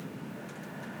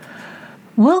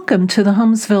Welcome to the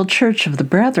Holmesville Church of the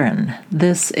Brethren.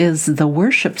 This is the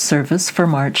worship service for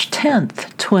March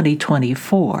 10th,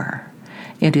 2024.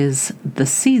 It is the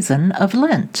season of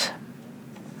Lent.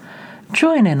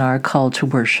 Join in our call to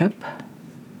worship.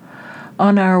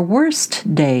 On our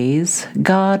worst days,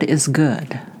 God is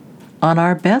good. On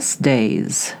our best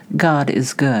days, God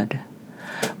is good.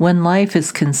 When life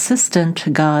is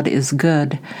consistent, God is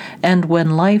good. And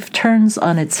when life turns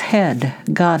on its head,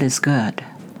 God is good.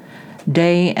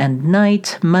 Day and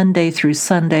night, Monday through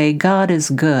Sunday, God is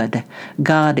good.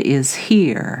 God is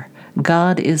here.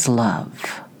 God is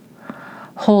love.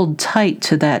 Hold tight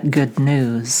to that good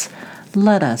news.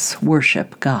 Let us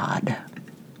worship God.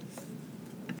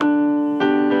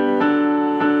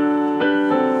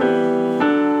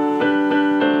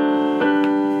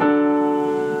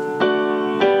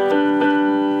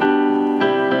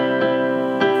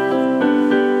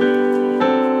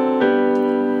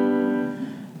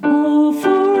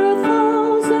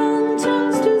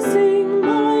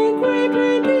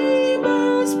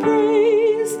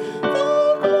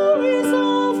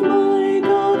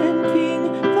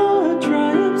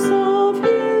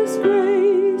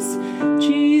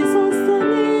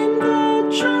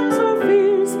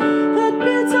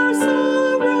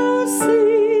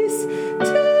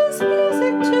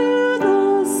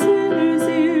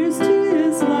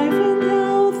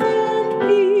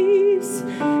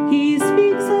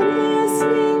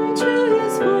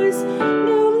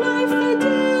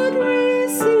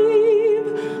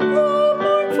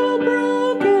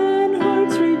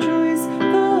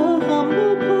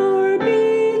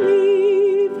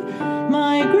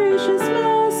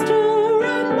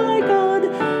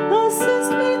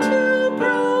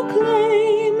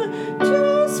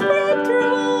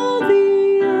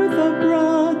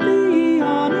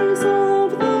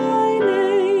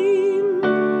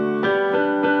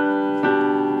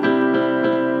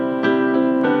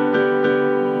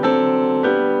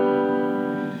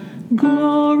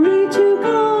 Glory to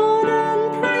God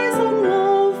and praise and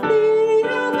love be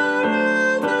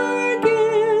ever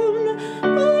given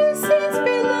by saints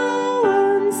below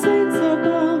and saints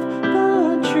above,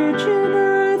 the church in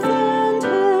earth and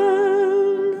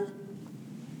heaven.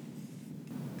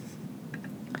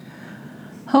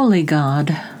 Holy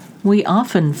God, we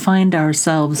often find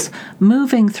ourselves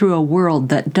moving through a world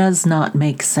that does not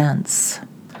make sense.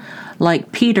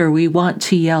 Like Peter, we want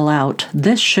to yell out,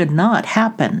 "This should not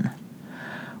happen."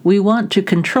 We want to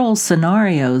control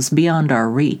scenarios beyond our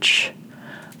reach.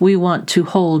 We want to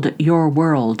hold your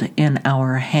world in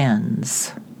our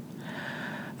hands.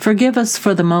 Forgive us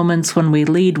for the moments when we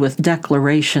lead with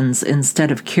declarations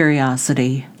instead of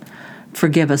curiosity.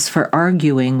 Forgive us for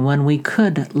arguing when we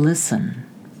could listen.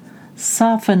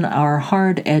 Soften our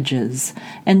hard edges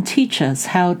and teach us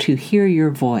how to hear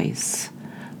your voice.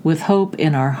 With hope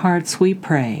in our hearts we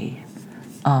pray.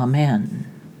 Amen.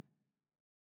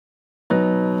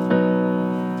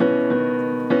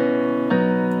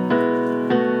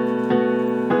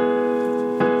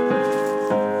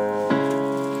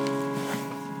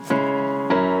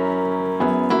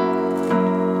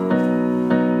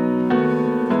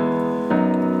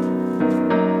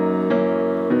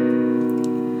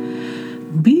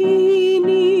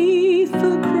 Beneath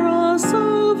the cross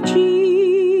of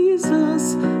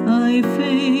Jesus, I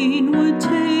fain would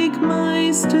take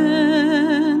my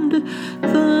stand.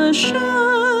 The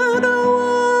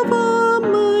shadow of a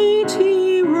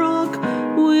mighty rock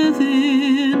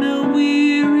within a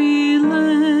weary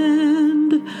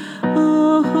land,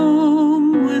 a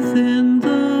home within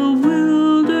the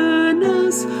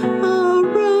wilderness, a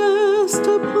rest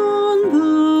upon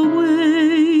the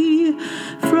way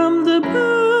from the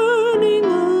burning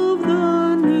of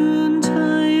the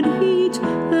noontide heat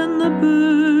and the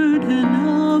burden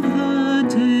of the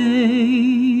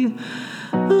day.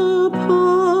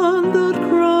 Upon the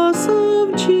cross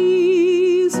of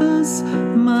Jesus,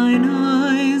 mine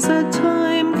eyes at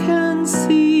time can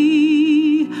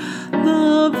see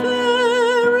the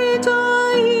very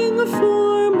dying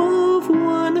form of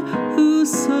one who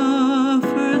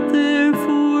suffered there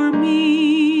for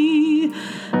me.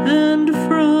 And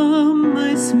from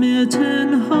my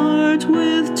smitten heart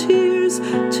with tears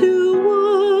to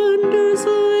wonders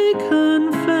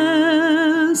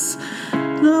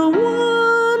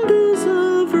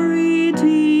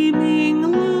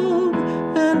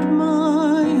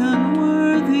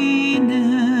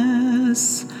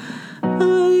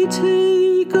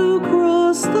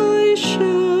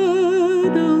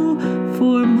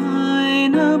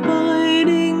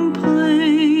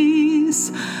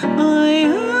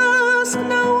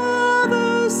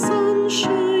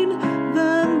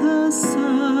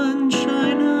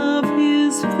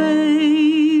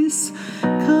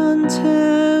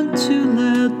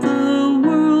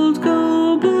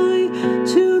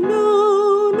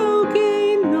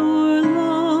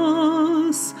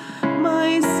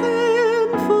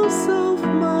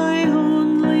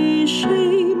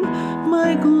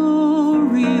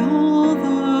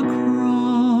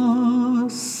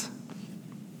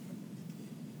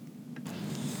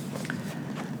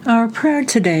prayer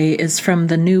today is from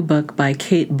the new book by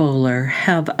Kate Bowler,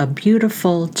 Have a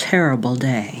Beautiful, Terrible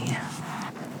Day.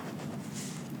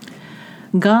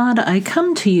 God, I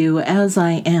come to you as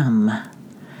I am.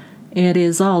 It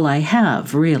is all I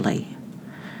have, really.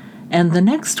 And the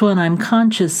next one I'm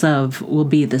conscious of will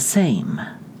be the same.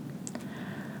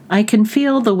 I can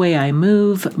feel the way I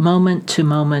move moment to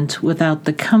moment without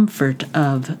the comfort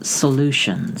of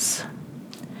solutions.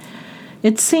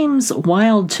 It seems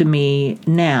wild to me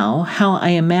now how I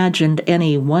imagined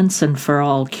any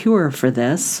once-and-for-all cure for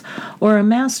this, or a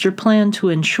master plan to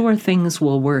ensure things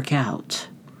will work out.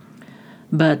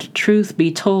 But truth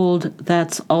be told,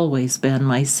 that's always been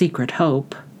my secret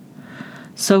hope.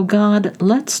 So God,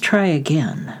 let's try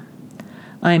again.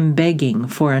 I'm begging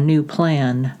for a new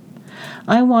plan.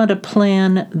 I want a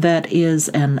plan that is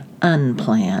an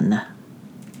unplan.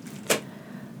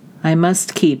 I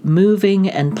must keep moving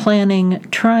and planning,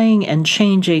 trying and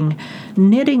changing,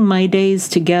 knitting my days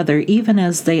together even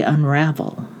as they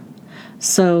unravel.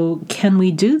 So, can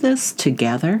we do this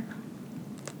together?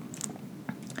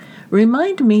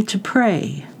 Remind me to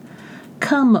pray.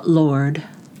 Come, Lord,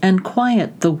 and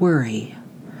quiet the worry.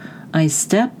 I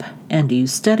step and you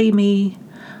steady me.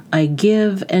 I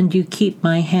give and you keep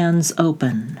my hands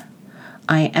open.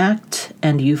 I act,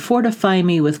 and you fortify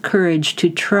me with courage to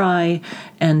try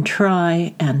and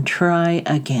try and try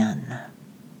again.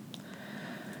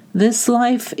 This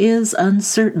life is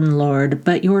uncertain, Lord,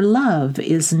 but your love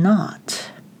is not.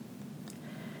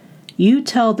 You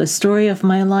tell the story of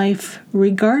my life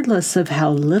regardless of how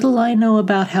little I know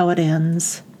about how it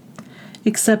ends,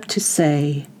 except to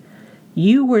say,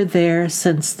 you were there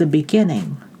since the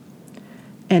beginning,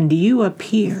 and you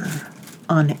appear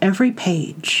on every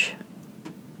page.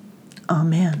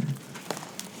 Amen.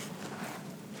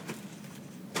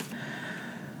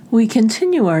 We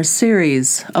continue our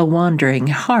series, A Wandering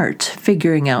Heart,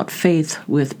 Figuring Out Faith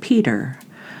with Peter,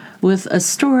 with a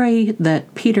story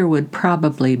that Peter would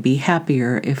probably be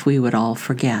happier if we would all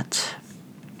forget.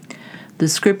 The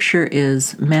scripture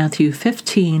is Matthew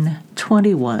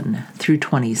 15:21 through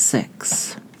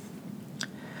 26.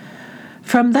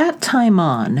 From that time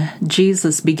on,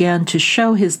 Jesus began to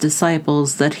show his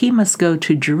disciples that he must go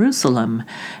to Jerusalem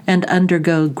and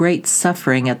undergo great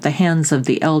suffering at the hands of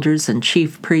the elders and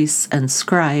chief priests and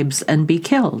scribes and be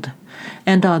killed,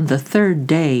 and on the third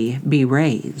day be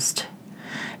raised.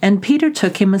 And Peter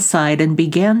took him aside and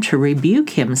began to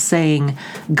rebuke him, saying,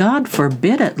 God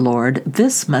forbid it, Lord,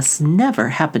 this must never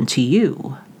happen to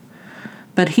you.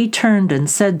 But he turned and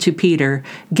said to Peter,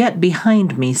 Get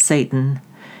behind me, Satan.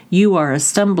 You are a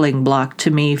stumbling block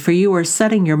to me, for you are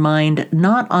setting your mind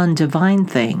not on divine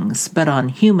things, but on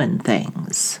human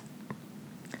things.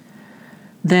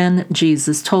 Then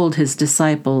Jesus told his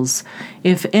disciples,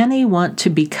 If any want to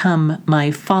become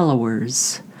my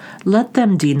followers, let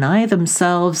them deny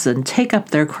themselves and take up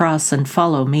their cross and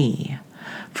follow me.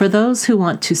 For those who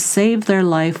want to save their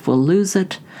life will lose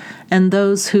it, and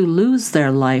those who lose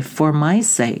their life for my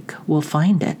sake will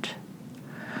find it.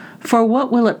 For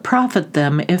what will it profit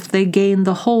them if they gain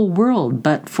the whole world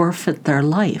but forfeit their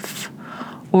life?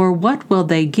 Or what will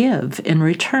they give in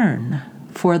return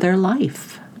for their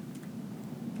life?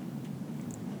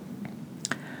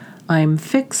 I'm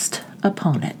fixed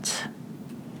upon it.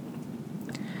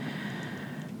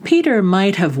 Peter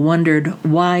might have wondered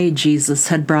why Jesus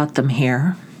had brought them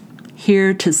here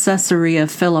to Caesarea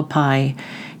Philippi,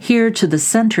 here to the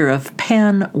center of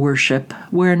Pan worship,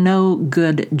 where no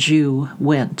good Jew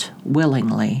went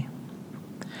willingly.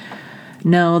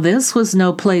 No, this was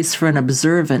no place for an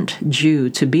observant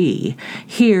Jew to be,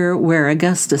 here where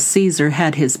Augustus Caesar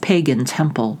had his pagan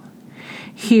temple,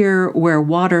 here where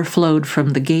water flowed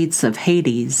from the gates of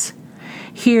Hades,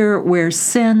 here where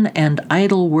sin and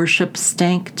idol worship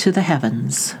stank to the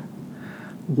heavens.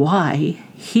 Why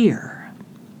here?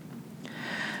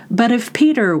 But if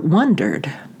Peter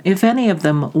wondered, if any of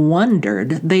them wondered,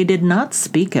 they did not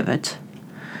speak of it.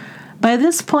 By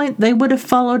this point, they would have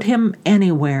followed him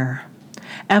anywhere.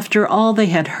 After all they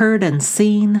had heard and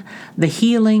seen, the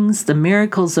healings, the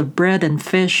miracles of bread and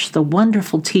fish, the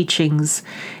wonderful teachings,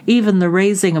 even the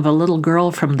raising of a little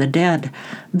girl from the dead,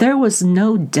 there was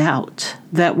no doubt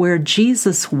that where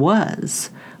Jesus was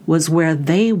where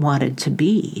they wanted to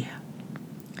be.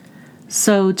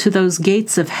 So to those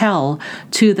gates of hell,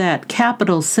 to that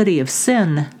capital city of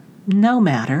sin, no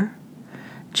matter.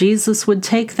 Jesus would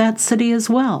take that city as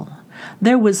well.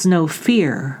 There was no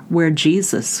fear where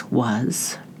Jesus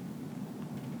was.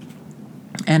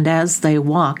 And as they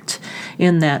walked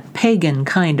in that pagan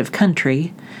kind of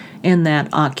country, in that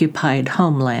occupied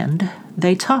homeland,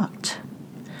 they talked.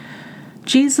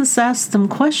 Jesus asked them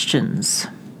questions.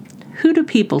 "Who do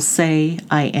people say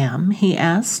I am?" he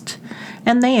asked.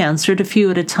 And they answered, a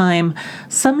few at a time,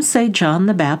 "Some say John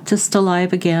the Baptist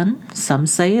alive again. Some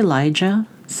say Elijah.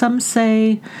 Some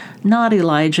say not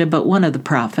Elijah, but one of the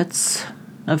prophets."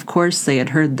 Of course, they had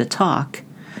heard the talk.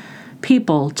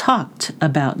 People talked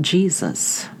about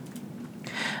Jesus.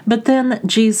 But then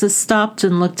Jesus stopped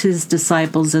and looked his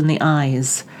disciples in the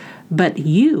eyes. "But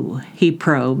you," he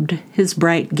probed, his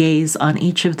bright gaze on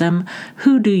each of them,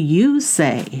 "who do you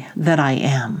say that I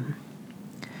am?"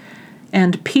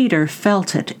 And Peter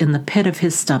felt it in the pit of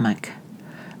his stomach,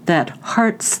 that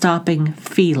heart-stopping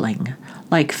feeling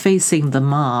like facing the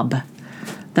mob,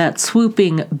 that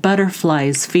swooping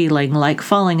butterflies feeling like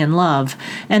falling in love,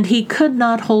 and he could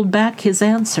not hold back his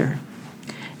answer.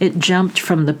 It jumped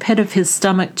from the pit of his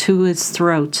stomach to his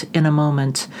throat in a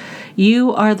moment.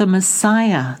 "You are the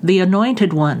Messiah, the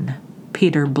Anointed One,"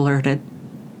 Peter blurted.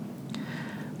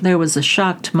 There was a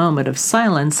shocked moment of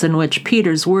silence in which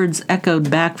Peter's words echoed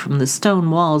back from the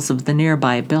stone walls of the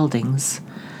nearby buildings.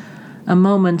 A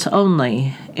moment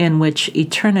only in which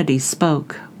eternity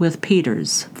spoke with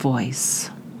Peter's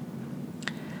voice.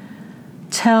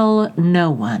 "Tell no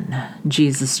one,"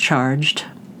 Jesus charged.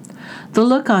 The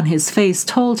look on his face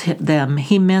told them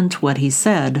he meant what he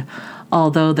said,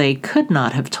 although they could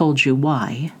not have told you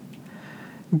why.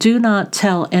 "Do not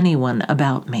tell anyone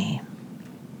about me."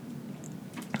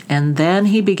 And then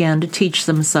he began to teach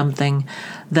them something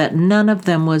that none of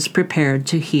them was prepared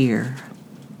to hear.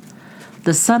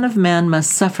 "The Son of Man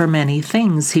must suffer many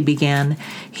things," he began.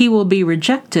 "He will be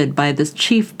rejected by the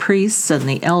chief priests and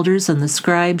the elders and the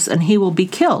scribes, and he will be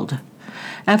killed.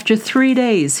 After 3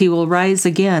 days he will rise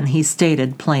again," he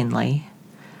stated plainly.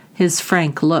 His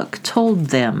frank look told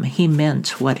them he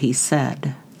meant what he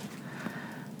said.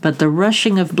 But the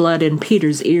rushing of blood in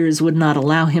Peter's ears would not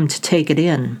allow him to take it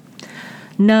in.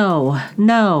 "No,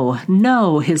 no,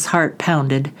 no," his heart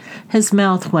pounded. His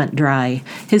mouth went dry.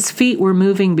 His feet were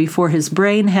moving before his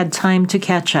brain had time to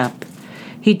catch up.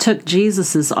 He took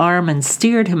Jesus' arm and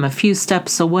steered him a few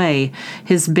steps away,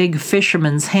 his big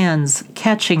fisherman's hands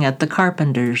catching at the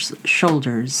carpenter's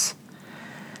shoulders.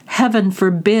 "Heaven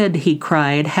forbid," he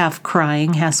cried, half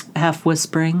crying, half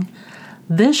whispering.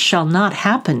 "This shall not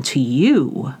happen to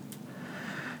you."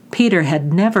 Peter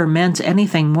had never meant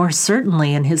anything more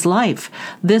certainly in his life.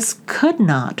 This could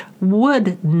not,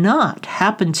 would not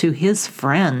happen to his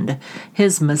friend,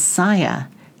 his Messiah,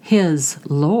 his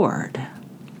Lord.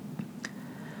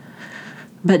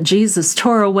 But Jesus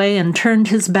tore away and turned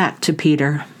his back to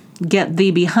Peter. "Get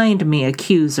thee behind me,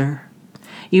 accuser.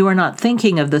 You are not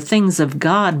thinking of the things of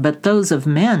God, but those of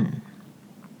men."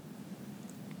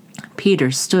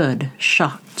 Peter stood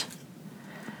shocked.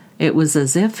 It was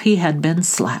as if he had been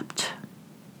slapped.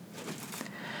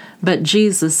 But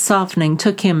Jesus, softening,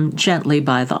 took him gently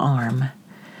by the arm.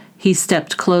 He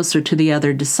stepped closer to the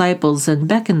other disciples and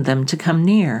beckoned them to come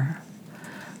near.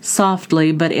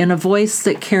 Softly, but in a voice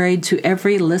that carried to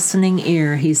every listening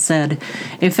ear, he said,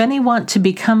 "If any want to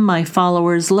become my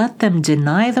followers, let them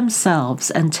deny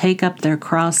themselves and take up their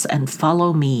cross and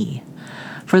follow me.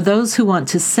 For those who want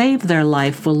to save their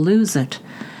life will lose it,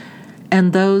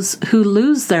 and those who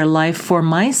lose their life for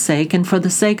my sake and for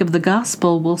the sake of the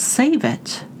gospel will save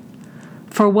it.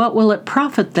 For what will it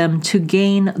profit them to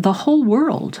gain the whole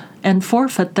world and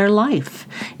forfeit their life?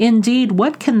 Indeed,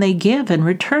 what can they give in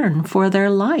return for their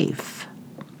life?"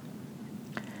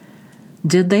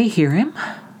 Did they hear him?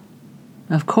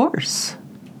 Of course.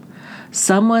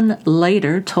 Someone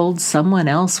later told someone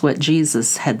else what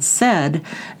Jesus had said,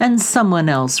 and someone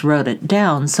else wrote it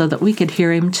down so that we could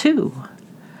hear him too.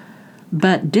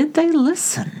 But did they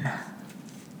listen?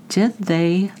 Did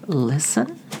they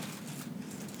listen?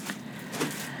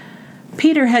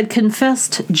 Peter had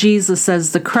confessed Jesus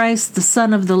as the Christ, the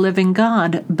Son of the living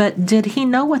God, but did he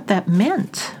know what that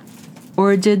meant?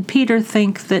 Or did Peter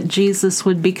think that Jesus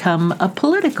would become a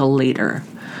political leader,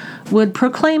 would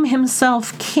proclaim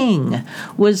himself king,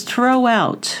 would throw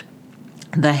out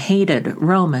the hated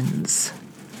Romans?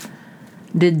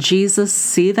 Did Jesus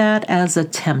see that as a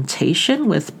temptation,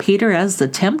 with Peter as the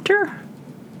tempter?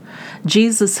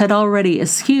 Jesus had already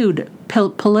eschewed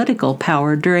political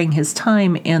power during his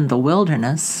time in the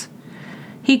wilderness.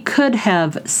 He could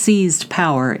have seized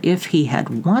power if he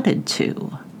had wanted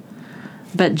to,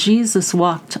 but Jesus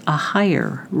walked a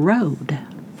higher road.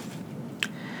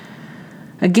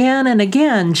 Again and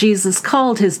again, Jesus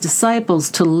called his disciples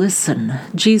to listen.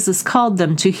 Jesus called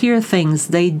them to hear things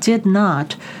they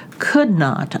could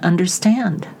not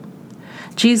understand.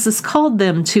 Jesus called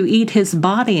them to eat his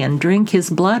body and drink his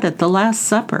blood at the Last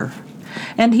Supper,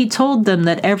 and he told them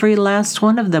that every last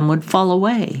one of them would fall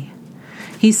away.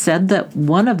 He said that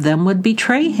one of them would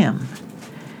betray him.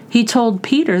 He told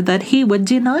Peter that he would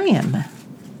deny him.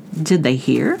 Did they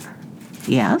hear?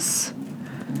 Yes.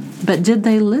 But did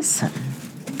they listen?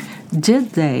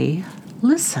 Did they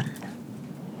listen?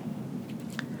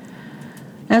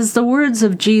 As the words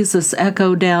of Jesus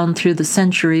echo down through the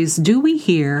centuries, do we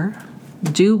hear?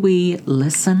 Do we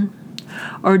listen?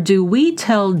 Or do we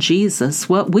tell Jesus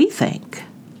what we think?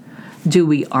 Do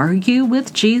we argue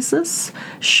with Jesus?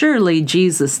 Surely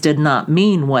Jesus did not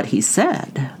mean what he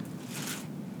said.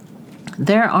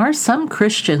 There are some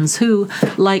Christians who,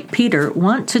 like Peter,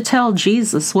 want to tell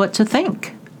Jesus what to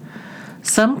think.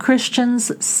 Some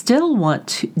Christians still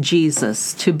want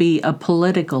Jesus to be a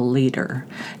political leader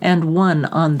and one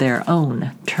on their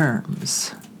own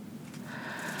terms.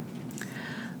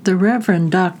 The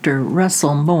Reverend Dr.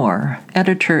 Russell Moore,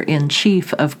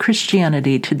 editor-in-chief of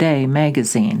Christianity Today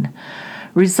magazine,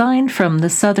 resigned from the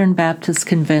Southern Baptist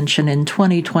Convention in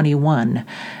 2021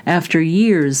 after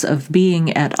years of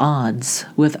being at odds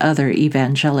with other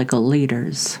evangelical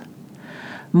leaders.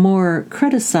 Moore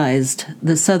criticized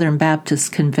the Southern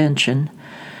Baptist Convention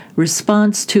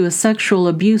response to a sexual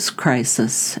abuse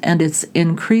crisis and its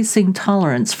increasing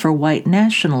tolerance for white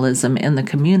nationalism in the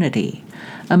community,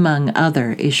 among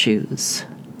other issues.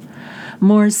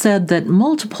 Moore said that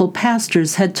multiple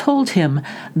pastors had told him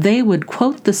they would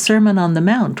quote the Sermon on the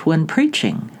Mount when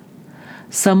preaching.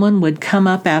 Someone would come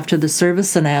up after the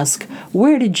service and ask,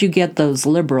 "Where did you get those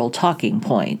liberal talking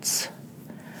points?"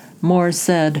 Moore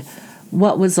said,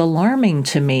 "What was alarming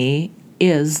to me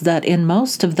is that in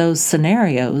most of those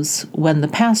scenarios, when the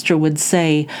pastor would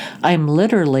say, 'I'm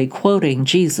literally quoting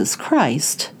Jesus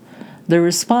Christ,' the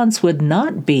response would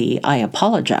not be, 'I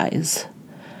apologize.'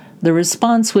 The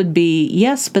response would be,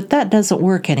 'Yes, but that doesn't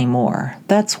work anymore.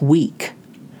 That's weak.'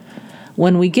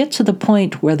 When we get to the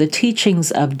point where the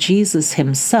teachings of Jesus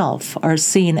himself are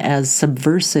seen as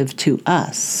subversive to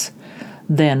us,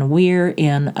 then we're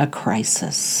in a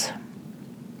crisis."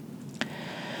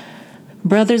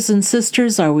 Brothers and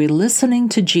sisters, are we listening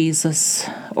to Jesus,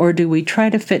 or do we try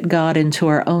to fit God into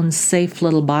our own safe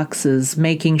little boxes,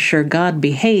 making sure God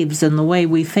behaves in the way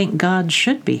we think God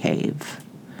should behave?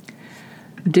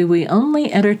 Do we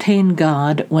only entertain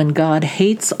God when God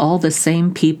hates all the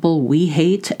same people we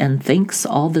hate and thinks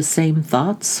all the same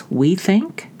thoughts we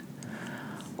think?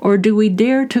 Or do we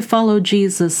dare to follow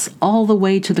Jesus all the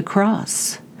way to the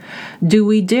cross? Do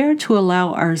we dare to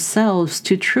allow ourselves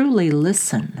to truly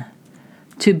listen,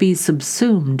 to be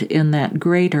subsumed in that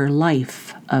greater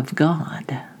life of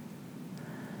God?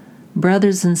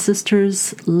 Brothers and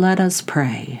sisters, let us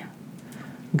pray.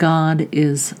 God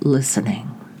is listening.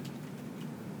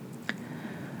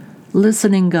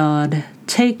 Listening God,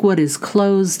 take what is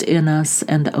closed in us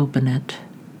and open it.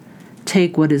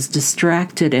 Take what is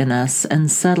distracted in us and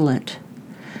settle it.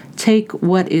 Take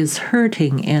what is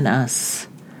hurting in us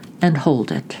and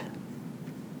hold it.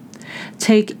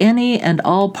 Take any and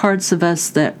all parts of us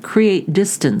that create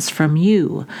distance from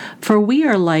you, for we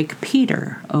are like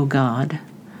Peter, O God.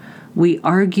 We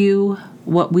argue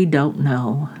what we don't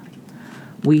know.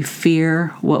 We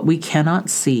fear what we cannot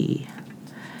see.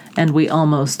 And we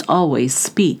almost always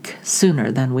speak sooner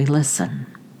than we listen.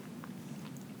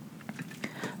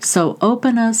 So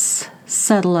open us,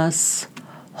 settle us,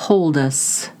 hold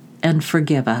us, and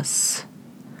forgive us.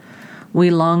 We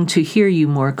long to hear you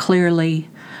more clearly.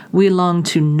 We long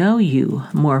to know you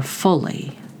more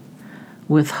fully.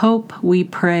 With hope we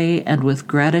pray, and with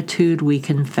gratitude we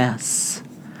confess.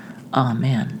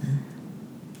 Amen.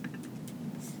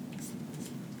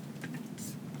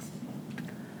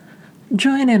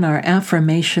 Join in our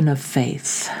affirmation of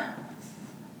faith.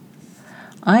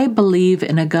 I believe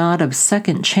in a God of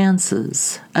second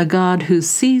chances, a God who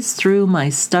sees through my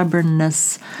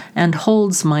stubbornness and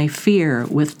holds my fear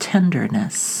with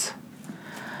tenderness.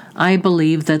 I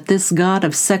believe that this God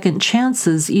of second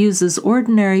chances uses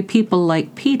ordinary people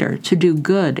like Peter to do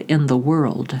good in the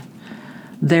world.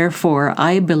 Therefore,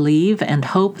 I believe and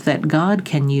hope that God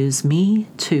can use me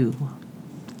too.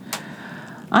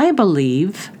 I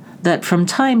believe that from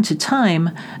time to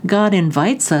time, God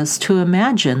invites us to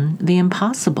imagine the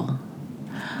impossible.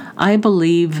 I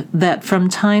believe that from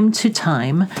time to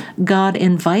time, God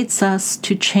invites us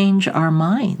to change our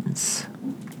minds.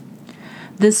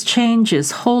 This change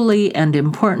is holy and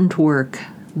important work,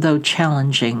 though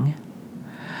challenging.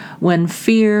 When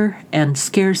fear and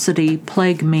scarcity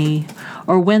plague me,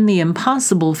 or when the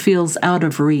impossible feels out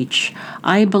of reach,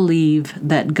 I believe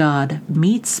that God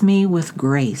meets me with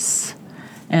grace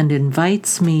and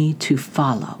invites me to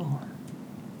follow.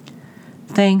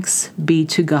 Thanks be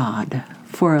to God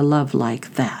for a love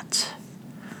like that.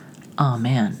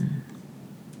 Amen.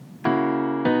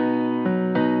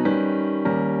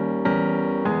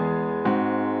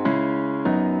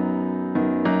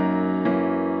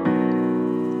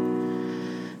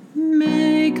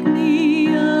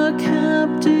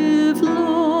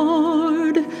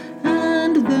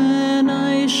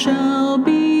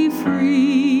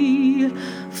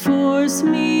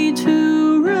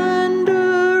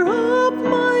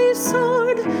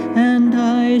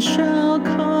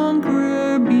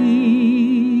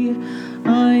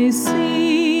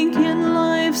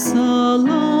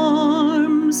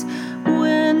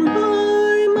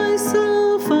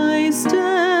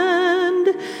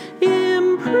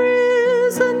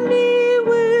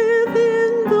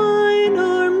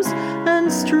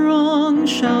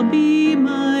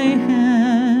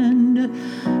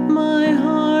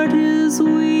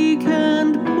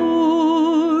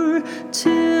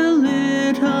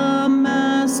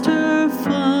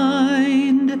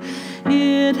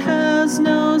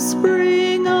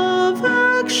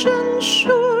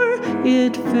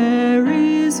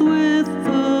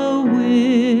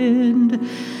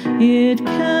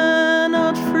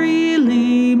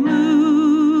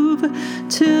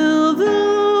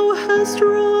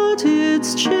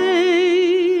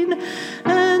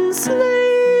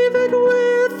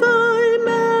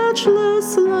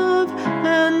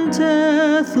 and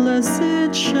deathless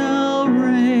it shall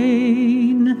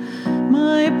reign.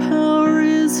 My power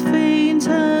is faint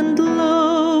and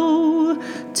low,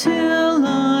 till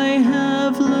I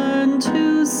have learned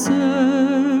to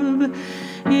serve.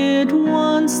 It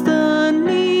wants the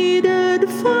needed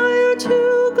fire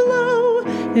to glow,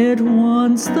 it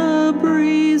wants the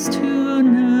breeze to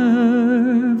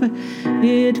nerve.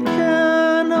 It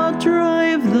cannot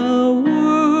drive the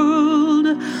world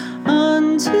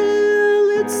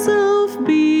until itself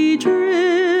be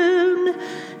driven.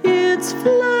 Its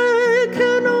flag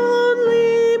can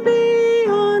only be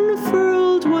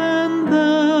unfurled when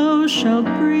thou shalt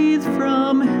breathe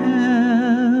from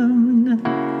heaven.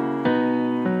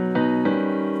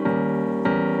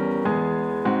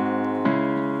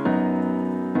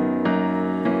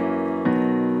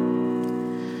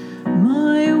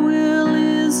 My will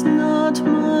is not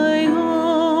my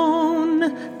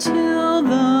own, till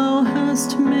thou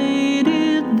hast made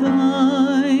it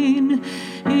thine.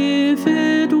 If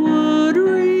it would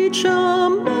reach a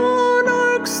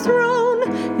monarch's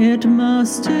throne, it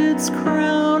must its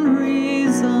crown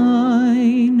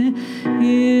resign.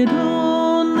 It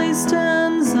only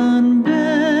stands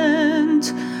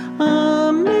unbent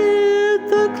amid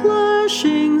the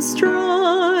clashing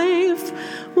strife,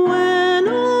 when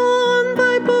on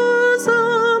thy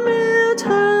bosom it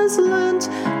has lent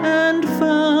and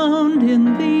found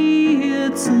in thee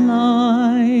its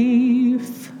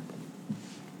life.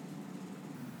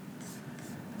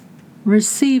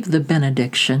 Receive the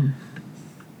benediction.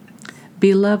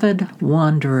 Beloved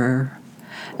wanderer,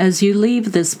 as you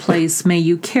leave this place, may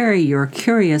you carry your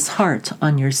curious heart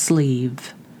on your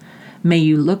sleeve. May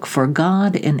you look for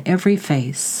God in every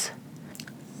face.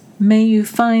 May you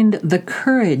find the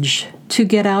courage to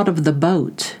get out of the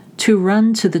boat, to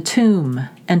run to the tomb,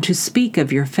 and to speak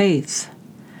of your faith.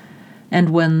 And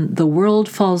when the world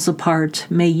falls apart,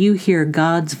 may you hear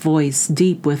God's voice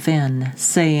deep within,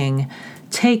 saying,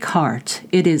 "Take heart,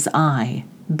 it is I,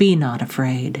 be not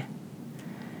afraid."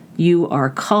 You are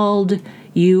called,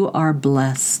 you are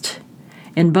blessed.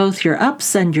 In both your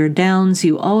ups and your downs,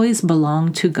 you always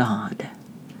belong to God.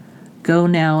 Go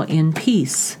now in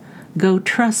peace. Go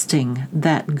trusting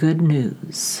that good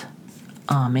news.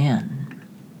 Amen.